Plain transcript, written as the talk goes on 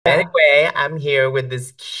Yeah. Anyway, I'm here with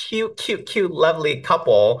this cute, cute, cute, lovely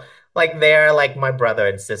couple. Like they're like my brother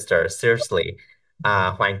and sister. Seriously.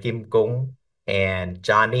 Hoàng-Kim Cung and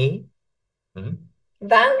Johnny. Mhm.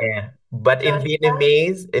 Vâng, Yeah. But Johnny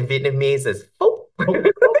Depp. In Vietnamese is Phúc. Oh,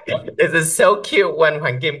 oh. This is so cute when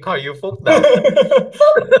Hoàng-Kim call you Phúc though.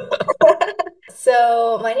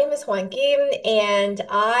 So, my name is Juan Kim, and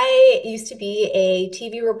I used to be a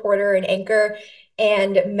TV reporter and anchor.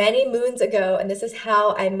 And many moons ago, and this is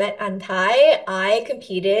how I met Antai, I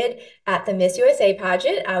competed at the Miss USA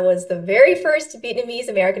pageant. I was the very first Vietnamese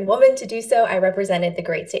American woman to do so. I represented the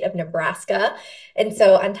great state of Nebraska. And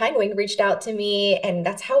so Antai Nguyen reached out to me, and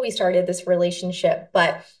that's how we started this relationship.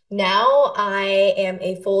 But now I am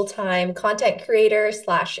a full-time content creator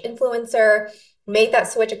slash influencer. Made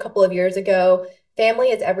that switch a couple of years ago. Family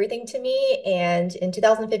is everything to me. And in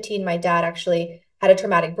 2015, my dad actually had a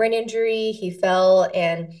traumatic brain injury. He fell,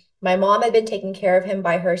 and my mom had been taking care of him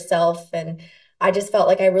by herself. And I just felt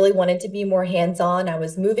like I really wanted to be more hands-on. I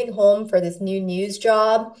was moving home for this new news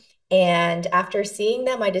job. And after seeing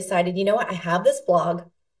them, I decided, you know what? I have this blog,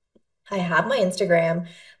 I have my Instagram.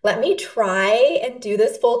 Let me try and do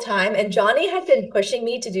this full time. And Johnny had been pushing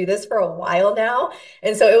me to do this for a while now.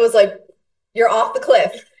 And so it was like, you're off the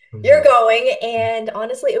cliff. You're Mhm. going. And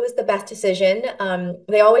honestly, it was the best decision.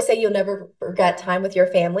 They always say you'll never forget time with your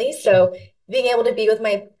family. So being able to be with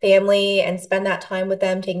my family and spend that time with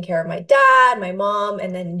them, taking care of my dad, my mom,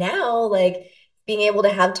 and then now like being able to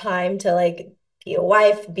have time to like be a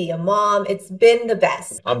wife, be a mom, it's been the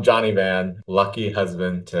best. I'm Johnny Van, lucky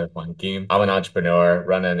husband to Juan Kim. I'm an entrepreneur,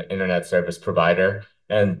 run an internet service provider.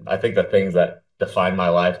 And I think the things that define my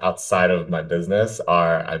life outside of my business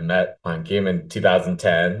are I met Juan Kim in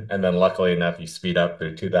 2010. And then luckily enough, you speed up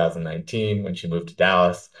through 2019 when she moved to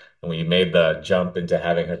Dallas and we made the jump into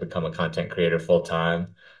having her become a content creator full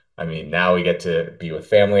time. I mean, now we get to be with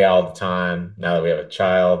family all the time, now that we have a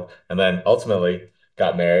child. And then ultimately,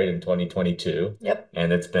 got married in 2022 Yep.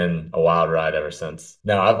 and it's been a wild ride ever since.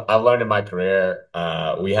 Now, I've learned in my career,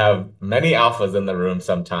 we have many alphas in the room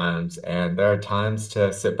sometimes, and there are times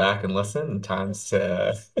to sit back and listen, and times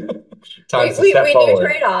to We times to we step we do forward.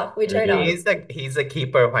 trade off. We We trade off. do. He's a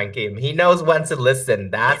keeper, Hoàng-Kim. He knows when to listen.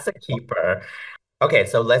 That's a keeper. Okay,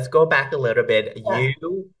 so let's go back a little bit. Yeah.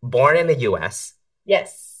 You born in the US.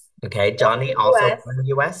 Yes. Okay, Born Johnny in the also US. born in the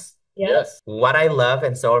US. Yep. Yes. What I love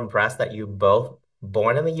and so impressed that you both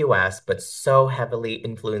born in the US, but so heavily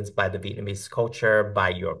influenced by the Vietnamese culture, by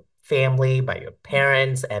your family, by your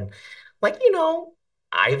parents, and like,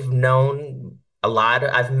 I've known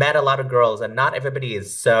I've met a lot of girls, and not everybody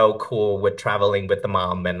is so cool with traveling with the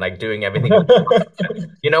mom and like doing everything with the mom.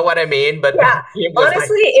 You know what I mean? But Yeah. it was like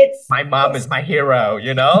Honestly, it's my mom is it's my hero,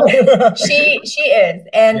 you know? she is.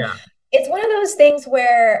 And Yeah. it's one of those things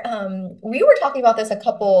where we were talking about this a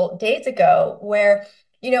couple days ago where,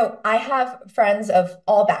 I have friends of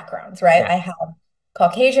all backgrounds, right? I Yes. have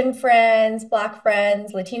Caucasian friends, Black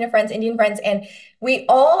friends, Latina friends, Indian friends, and we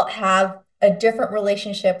all have a different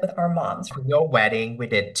relationship with our moms. For your wedding, we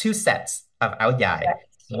did two sets of Áo Dài, Correct.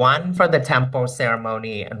 one for the temple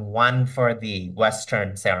ceremony and one for the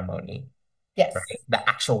Western ceremony, right? Yes. The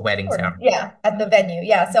actual wedding Sort of. ceremony. Yeah, at the venue.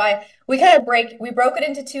 Yeah. So we broke it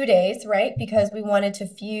into 2 days, right? Because we wanted to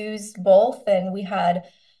fuse both and we had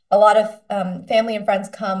a lot of family and friends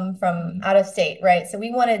come from out of state, right? So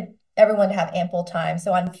we wanted everyone to have ample time.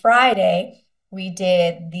 So on Friday, we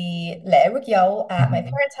did the lễ rước dâu at my Mhm,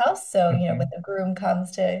 parents' house. So, when mhm, the groom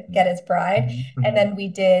comes to get his bride. mhm, And mhm, then we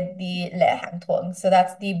did the lễ hành tuồng. So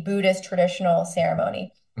that's the Buddhist traditional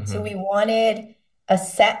ceremony. So mhm, we wanted a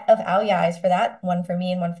set of Ao Yais for that, one for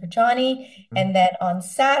me and one for Johnny. mhm, And then on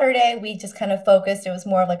Saturday, we just kind of focused. It was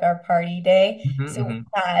more of like our party day. mhm, So we mhm.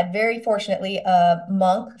 had, very fortunately, a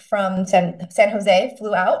monk from San Jose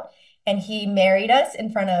flew out and he married us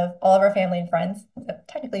in front of all of our family and friends. So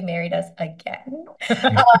technically married us again,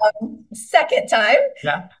 second time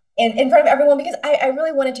Yeah. in front of everyone because I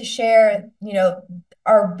really wanted to share,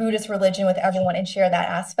 our Buddhist religion with everyone and share that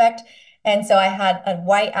aspect. And so I had a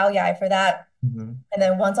white ao dai for that. Mhm. And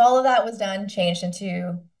then once all of that was done, changed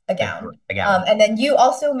into a gown. The gown. And then you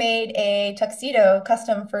also made a tuxedo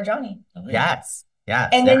custom for Johnny. Oh, yeah. Yes. Yes.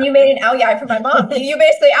 And Yeah. then you made an ao dai for my mom. You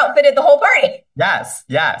basically outfitted the whole party. Yes.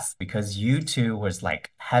 Yes. Because you two was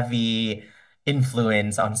like heavy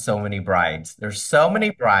influence on so many brides. There's so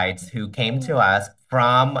many brides who came to us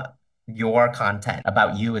from your content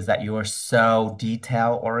about you is that you are so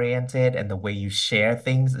detail oriented and the way you share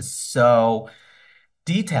things is so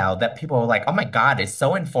detail that people are like, oh my God, it's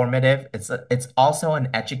so informative. It's also an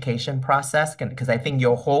education process because I think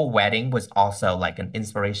your whole wedding was also like an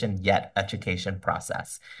inspiration yet education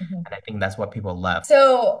process. Mhm. And I think that's what people love.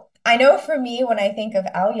 So I know for me, when I think of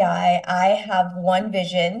Ao Yai, I have one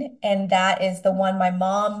vision, and that is the one my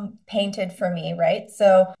mom painted for me, right?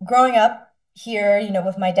 So growing up here,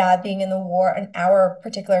 with my dad being in the war and our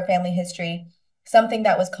particular family history, something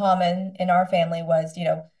that was common in our family was,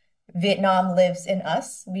 Vietnam lives in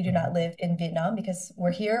us. We do not Mhm, live in Vietnam because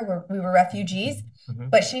we're here, we were refugees. mhm,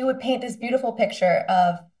 But she would paint this beautiful picture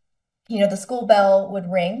of, the school bell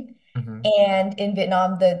would ring. mhm, And in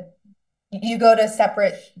Vietnam, you go to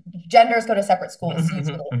separate genders go to separate mhm, schools mhm,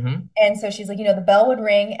 usually. mhm. And so she's like, the bell would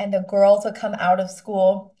ring and the girls would come out of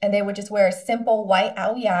school and they would just wear a simple white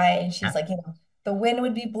ao yai. And she's Yeah. like, the wind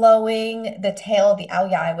would be blowing, the tail of the ao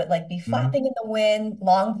yai would like be Mhm. flapping in the wind,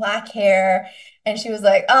 long black hair. And she was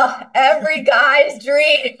like, oh, every guy's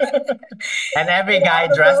dream. And every We'd guy have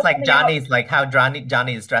the dressed girl like coming out. Johnny's, like how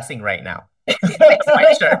Johnny is dressing right now. White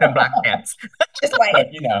Basically, shirt and black pants. just But white,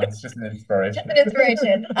 it's just an just inspiration. an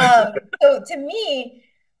inspiration. So to me,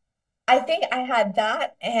 I think I had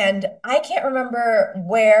that, and I can't remember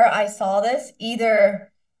where I saw this.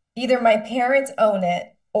 Either my parents own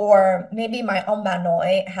it, or maybe my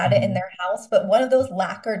Noi had it in Mhm. their house. But one of those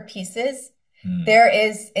lacquered pieces, Mm. there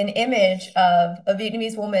is an image of a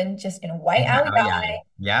Vietnamese woman just in a white Yeah. ao Oh yeah.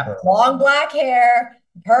 Yep. long black hair,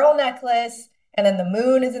 pearl necklace, and then the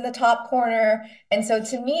moon is in the top corner. And so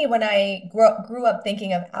to me, when I grew up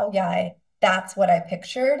thinking of Ao Yai, that's what I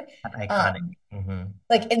pictured. Iconic. Um, Hmm.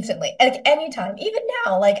 like instantly, like anytime, even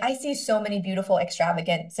now, like I see so many beautiful,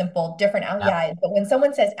 extravagant, simple, different Ao Yep. Yai. But when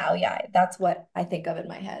someone says Ao Yai, that's what I think of in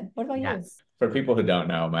my head. What about you? Yes. For people who don't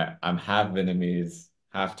know, I'm half Vietnamese,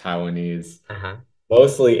 half Taiwanese, Uh-huh.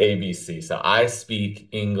 mostly ABC. So I speak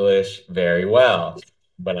English very well,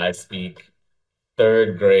 but I speak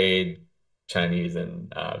third grade Chinese and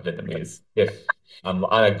Vietnamese if I'm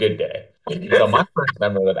on a good day. So my first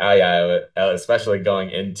memory with Ao Yai, especially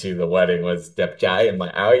going into the wedding, was Dep Chai, and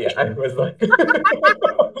my Ao Yai was like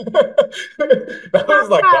that was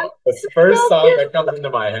like the first So song that cute. comes into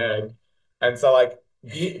my head. And so like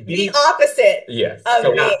The being opposite yes.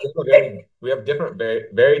 So of Yeah. me. we have different, very,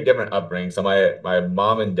 very different upbringings. So my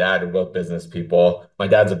mom and dad are both business people. My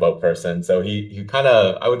dad's a boat person, so he kind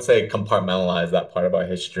of, I would say, compartmentalized that part of our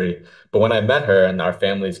history. But when I met her and our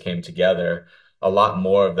families came together, a lot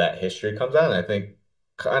more of that history comes out. And I think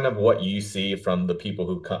kind of what you see from the people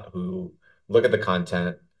who look at the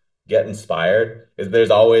content, get inspired, is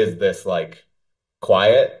there's always this like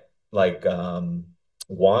quiet, like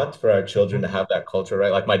want for our children to Mhm. have that culture,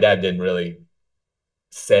 right? Like my dad didn't really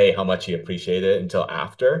say how much he appreciated it until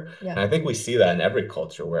after. Yeah. And I think we see that in every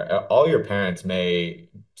culture where all your parents may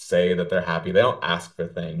say that they're happy. They don't ask for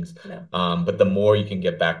things. No. But the more you can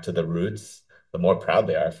get back to the roots, the more proud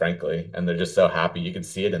they are, frankly. And they're just so happy. You can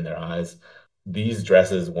see it in their eyes. These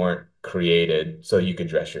dresses weren't created so you could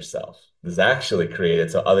dress yourself. This is actually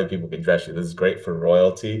created so other people can dress you. This is great for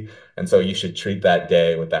royalty. And so you should treat that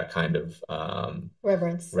day with that kind of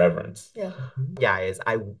Reverence. reverence. Yeah. Yeah, is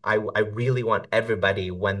I really want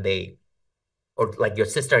everybody when they or like your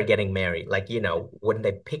sister getting married, like when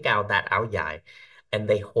they pick out that áo dài and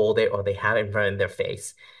they hold it or they have it in front of their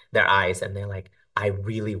face, their eyes, and they're like, I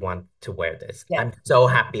really want to wear this. Yeah. I'm so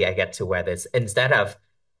happy I get to wear this instead of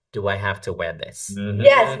do I have to wear this?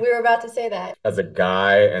 Yes, Mhm. we were about to say that. As a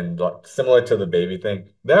guy and similar to the baby thing,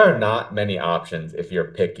 there are not many options if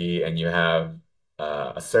you're picky and you have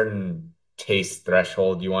a certain taste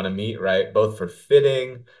threshold you want to meet, right? Both for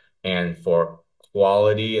fitting and for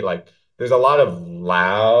quality. Like there's a lot of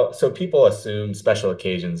loud, so people assume special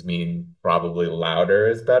occasions mean probably louder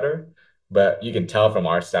is better, but you can tell from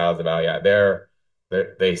our styles about, yeah,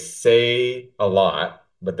 they say a lot,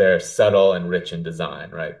 but they're subtle and rich in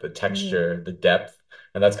design, right? The Mhm. texture, the depth,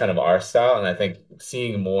 and that's kind of our style. And I think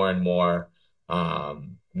seeing more and more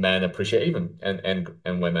men appreciate even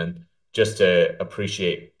and women just to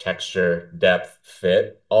appreciate texture, depth,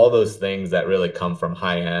 fit, all those things that really come from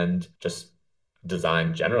high end just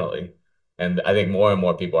design generally. And I think more and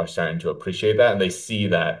more people are starting to appreciate that and they see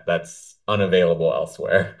that that's unavailable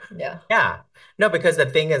elsewhere. Yeah. Yeah. No, because the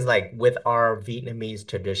thing is like with our Vietnamese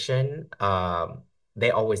tradition,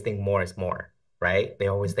 they always think more is more, right? They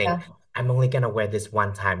always think, Yeah. I'm only gonna wear this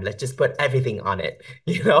one time. Let's just put everything on it,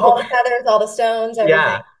 All the feathers, all the stones,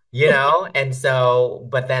 everything. Yeah, and so,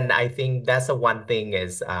 but then I think that's the one thing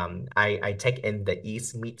is I take in the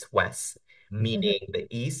East meets West, Mhm. Mhm. meaning the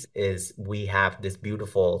East is we have this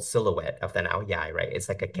beautiful silhouette of the Ao Dai, right? It's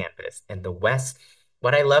like a canvas. And the West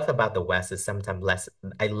What I love about the West is sometimes less.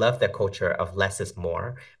 I love the culture of less is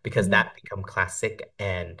more because Mhm. that become classic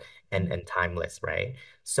and timeless, right?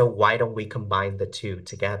 So why don't we combine the two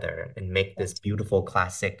together and make this beautiful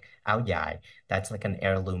classic Áo Dài that's like an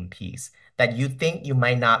heirloom piece that you think you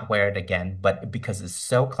might not wear it again, but because it's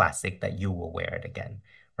so classic that you will wear it again,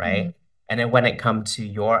 Mhm. right? And then when it comes to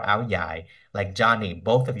your Áo Dài, like Johnny,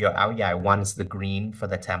 both of your Áo Dài, one's the green for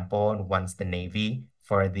the temple and one's the navy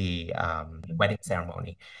for the wedding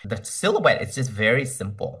ceremony. The silhouette is just very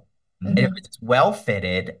simple. If Mhm. it's well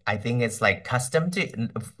fitted, I think it's like custom to,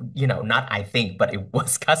 not I think, but it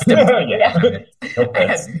was custom to your Yeah. Yeah.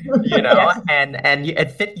 measurements. No And, fits. Yes.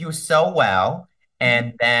 it fit you so well. Mhm.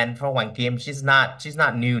 And then for Wang Kim, she's not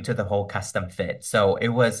new to the whole custom fit. So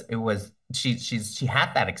she had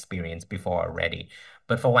that experience before already.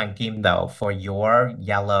 But for Wang Kim though, for your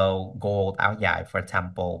yellow gold áo dài for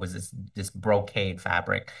temple was this brocade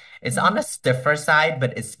fabric. It's on Mhm. the stiffer side,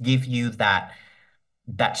 but it's give you that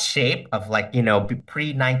shape of like,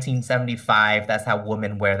 pre-1975. That's how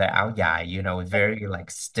women wear their áo dài, very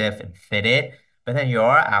like stiff and fitted. But then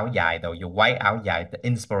your áo dài though, your white áo dài, the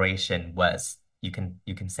inspiration was you can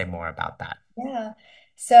say more about that. Yeah.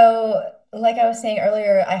 So, like I was saying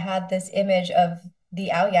earlier, I had this image of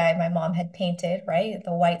the ao dai my mom had painted, right?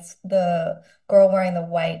 The girl wearing the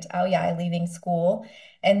white ao dai leaving school.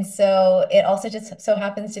 And so it also just so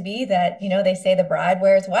happens to be that, they say the bride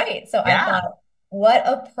wears white. So I Yeah. thought, what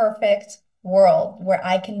a perfect world where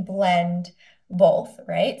I can blend both,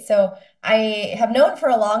 right? So I have known for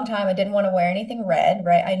a long time I didn't want to wear anything red,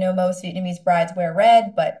 right? I know most Vietnamese brides wear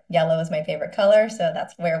red, but yellow is my favorite color, so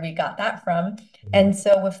that's where we got that from. Mhm. And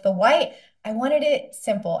so with the white, I wanted it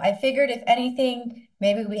simple. I figured if anything,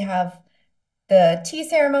 maybe we have the tea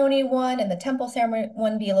ceremony one and the temple ceremony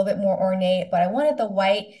one be a little bit more ornate, but I wanted the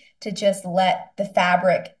white to just let the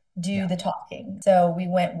fabric do Yeah. the talking. So we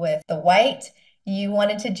went with the white. You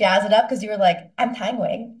wanted to jazz it up because you were like, I'm Thai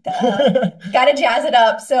Nguyen, duh. Gotta jazz it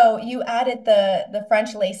up. So you added the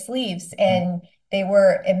French lace sleeves and they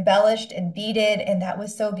were embellished and beaded, and that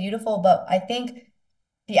was so beautiful. But I think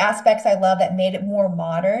the aspects I love that made it more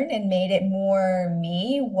modern and made it more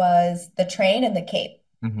me was the train and the cape,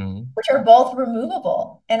 Hmm. which are both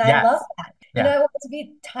removable. And I love Yes. that. Yeah. I want it to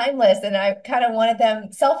be timeless. And I kind of wanted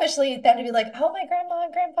them selfishly, them to be like, oh, my grandma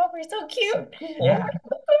and grandpa were so cute. Yeah.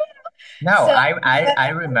 No, So I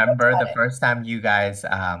that's remember about the it. first time you guys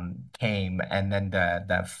came and then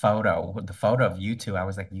the photo of you two, I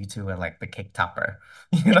was like, you two are like the cake topper.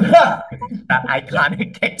 You know, that Yeah.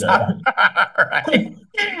 iconic cake Yeah. topper, right?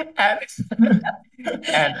 And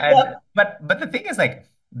and Yep. but the thing is like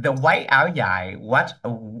the white ao dai,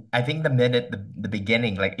 I think the minute the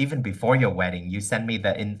beginning, like even before your wedding, you sent me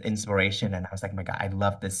the inspiration and I was like, my God, I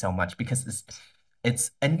love this so much because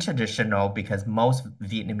it's untraditional because most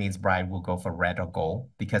Vietnamese bride will go for red or gold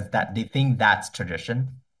because that they think that's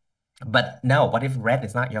tradition. But no, what if red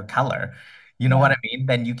is not your color? You know what Yeah. I mean?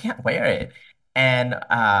 Then you can't wear it. And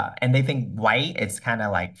they think white is kind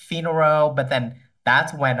of like funeral, but then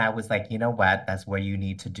that's when I was like, you know what? That's where you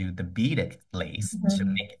need to do the beaded lace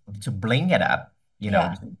Mhm. to bling it up,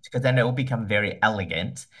 Yeah. because then it will become very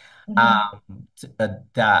elegant. Mhm.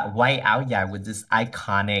 The white out, yeah, with this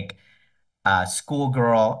iconic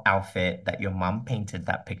schoolgirl outfit that your mom painted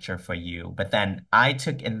that picture for you. But then I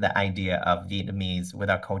took in the idea of Vietnamese with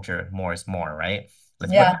our culture, more is more, right?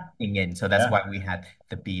 Let's put Yeah. everything in. So that's Yeah. why we had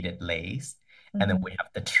the beaded lace. And then Mhm. we have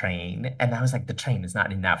the train. And I was like, the train is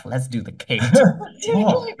not enough. Let's do the cape too.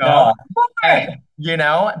 Oh, No. no. And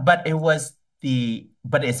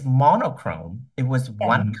but it's monochrome. It was Yeah.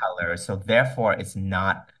 one color. So therefore it's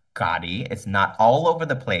not gaudy. It's not all over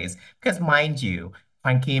the place. Because mind you,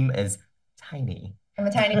 Hoàng Kim is tiny. I'm a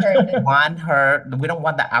You tiny person. we don't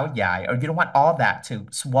want the áo dài, or you don't want all that to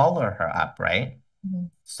swallow her up, right? Mhm.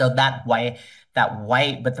 So but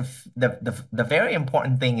the very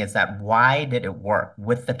important thing is that why did it work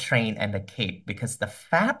with the train and the cape? Because the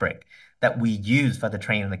fabric that we use for the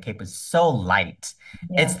train and the cape is so light.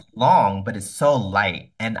 It's Yeah. long, but it's so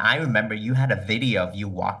light. And I remember you had a video of you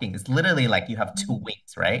walking. It's literally like you have two Mhm.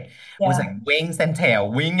 wings, right? It was like Yeah. wings and tail,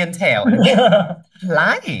 wing and tail, and it was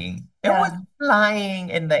flying. It was Yeah. flying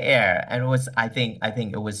in the air. And I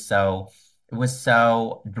think it was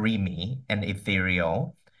so dreamy and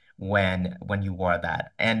ethereal when you wore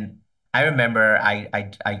that. And I remember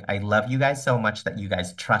I love you guys so much that you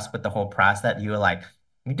guys trust with the whole process that you were like,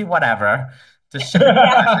 you do whatever. Just ship it to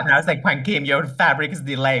Yeah. us. And I was like, Hoàng Kim, your fabric is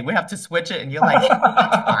delayed. We have to switch it. And you're like,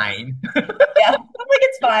 that's fine. Yeah, I'm like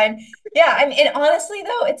it's fine. Yeah, I mean, and honestly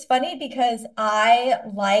though, it's funny because I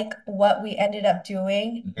like what we ended up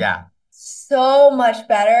doing Yeah. so much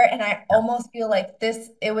better. And I Yeah. almost feel like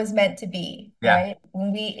it was meant to be, Yeah. right?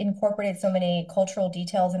 When we incorporated so many cultural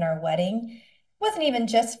details in our wedding, it wasn't even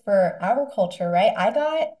just for our culture, right? I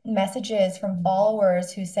got messages from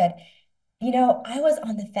followers who said, I was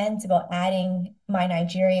on the fence about adding my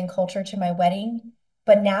Nigerian culture to my wedding,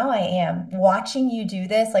 but now I am. Watching you do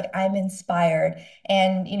this, like I'm inspired.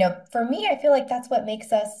 And, for me, I feel like that's what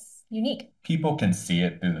makes us unique. People can see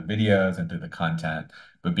it through the videos and through the content,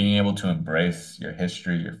 but being able to embrace your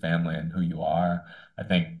history, your family, and who you are, I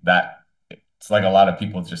think that it's like a lot of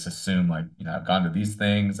people just assume, like, I've gone to these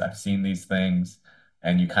things, I've seen these things,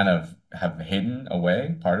 and you kind of have hidden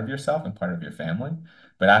away part of yourself and part of your family.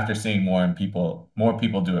 But after seeing more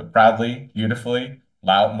people do it proudly, beautifully,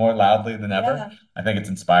 more loudly than ever, Yeah, I think it's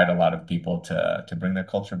inspired a lot of people to bring their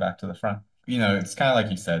culture back to the front. It's kind of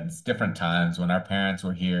like you said, it's different times. When our parents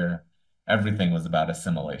were here, everything was about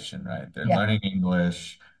assimilation, right? They're yeah, learning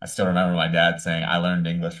English. I still remember my dad saying, I learned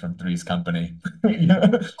English from Three's Company. You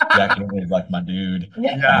know, Jack Henry is like my dude.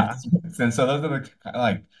 yeah. And, and so those are the kind of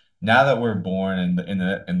like now that we're born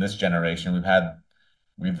in this generation,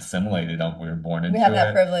 we've assimilated. We were born We have into that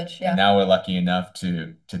it. privilege. And Yeah. now we're lucky enough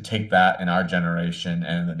to take that in our generation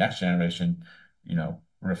and the next generation,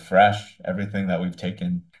 refresh everything that we've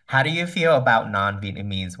taken. How do you feel about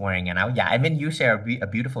non-Vietnamese wearing an áo dài? I mean, you share a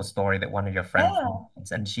beautiful story that one of your friends Yeah.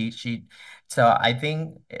 wants, and so I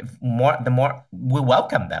think if more, the more we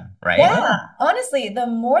welcome them, right? Yeah, honestly, the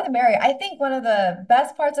more the merrier. I think one of the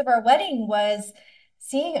best parts of our wedding was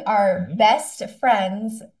seeing our Mhm. best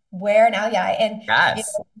friends wear an ao dai. And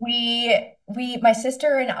Yes, my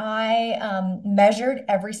sister and I measured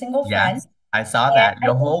every single friend, yes. I saw and that I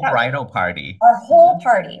your think whole that was bridal party. our whole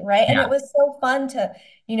party, right? And it Yeah. was so fun to,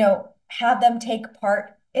 have them take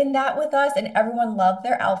part in that with us, and everyone loved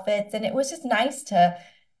their outfits, and it was just nice to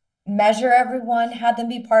measure everyone, had them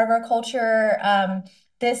be part of our culture.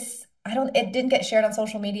 It didn't get shared on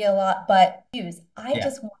social media a lot, but I Yeah.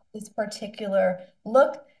 just want this particular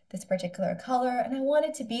look, this particular color, and I want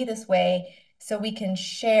it to be this way so we can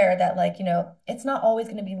share that, like, it's not always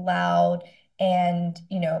going to be loud and,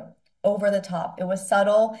 over the top. It was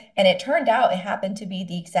subtle, and it turned out it happened to be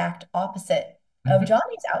the exact opposite of Hmm.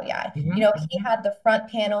 Johnny's out. Yeah. Hmm. He Hmm. had the front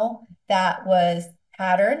panel that was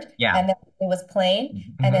patterned, Yeah. and then it was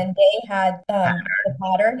plain, and Hmm. then they had the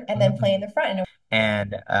pattern and then plain in the front. And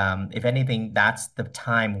And if anything, that's the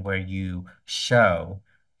time where you show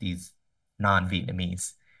these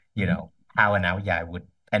non-Vietnamese, Mhm. how an áo dài would,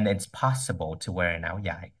 and it's possible to wear an áo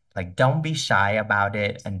dài. Like, don't be shy about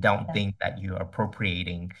it, and don't yeah, think that you're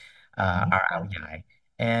appropriating Mhm. our áo dài.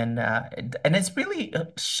 And it's really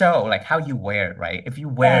show like how you wear it, right? If you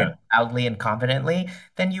wear yeah, it proudly and confidently,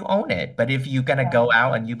 then you own it. But if you're gonna yeah, go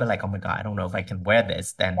out and you be like, oh my God, I don't know if I can wear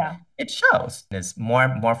this, then yeah. it shows. It's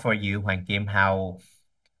more for you, Hoàng Kim, how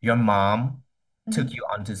your mom took Mhm. you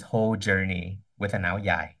on this whole journey with an áo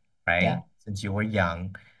dài, Yeah. right? Since you were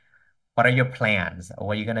young. What are your plans?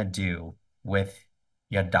 What are you gonna do with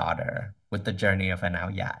your daughter with the journey of an áo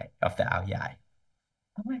dài, of the áo dài?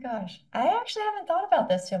 Oh my gosh. I actually haven't thought about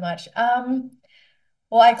this too much.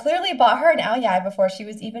 Well, I clearly bought her an Ao Dai before she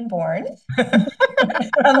was even born,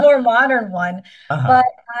 a more modern one. Uh-huh. But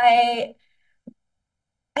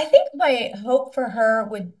I think my hope for her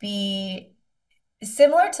would be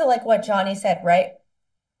similar to like what Johnny said, right?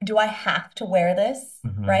 Do I have to wear this?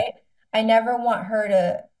 Hmm. Right? I never want her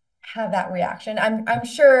to have that reaction. I'm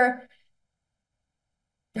sure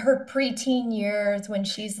her preteen years when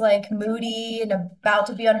she's like moody and about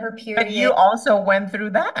to be on her But you period. also went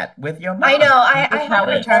through that with your I mom. know This I is had how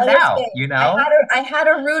a it turned rebellious out, phase. I had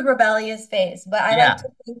a rude rebellious phase, but I like Yeah, to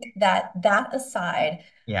think that that aside,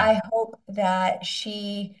 yeah. I hope that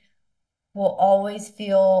she will always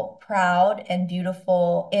feel proud and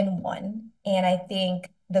beautiful in one. And I think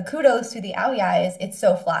the kudos to the Aoyai is it's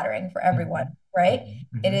so flattering for everyone, Hmm. right?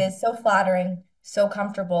 Hmm. It Hmm. is so flattering, so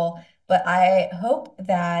comfortable. But I hope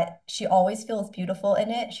that she always feels beautiful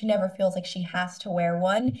in it. She never feels like she has to wear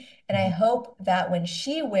one. And I Hmm. hope that when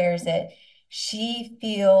she wears it, she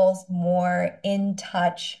feels more in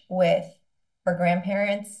touch with her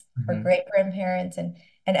grandparents, her Hmm. great grandparents, and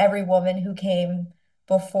every woman who came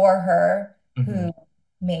before her Hmm. who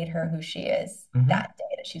made her who she is Hmm. that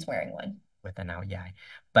day that she's wearing one. With an áo dài.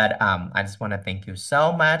 But I just want to thank you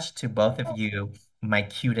so much to both of you, my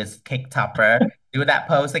cutest cake topper. Do that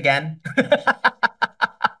pose again.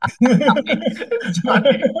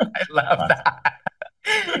 Johnny, I love that.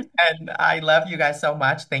 And I love you guys so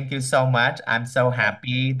much. Thank you so much. I'm so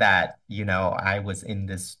happy that, I was in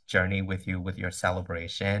this journey with you with your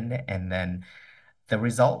celebration. And then the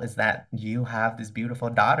result is that you have this beautiful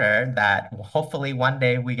daughter that hopefully one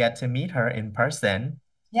day we get to meet her in person.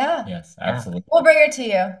 Yeah. Yes, Yeah. absolutely. We'll bring her to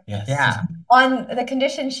you Yes. Yeah. on the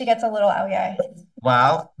condition she gets a little Ao Yai.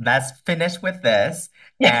 Well, let's finish with this.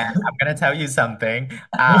 And Yeah. I'm going to tell you something.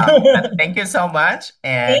 Thank you so much.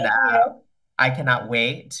 And Thank you. I cannot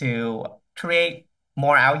wait to create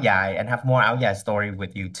more Ao Yai and have more Ao Yai story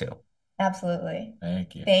with you too. Absolutely.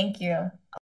 Thank you. Thank you.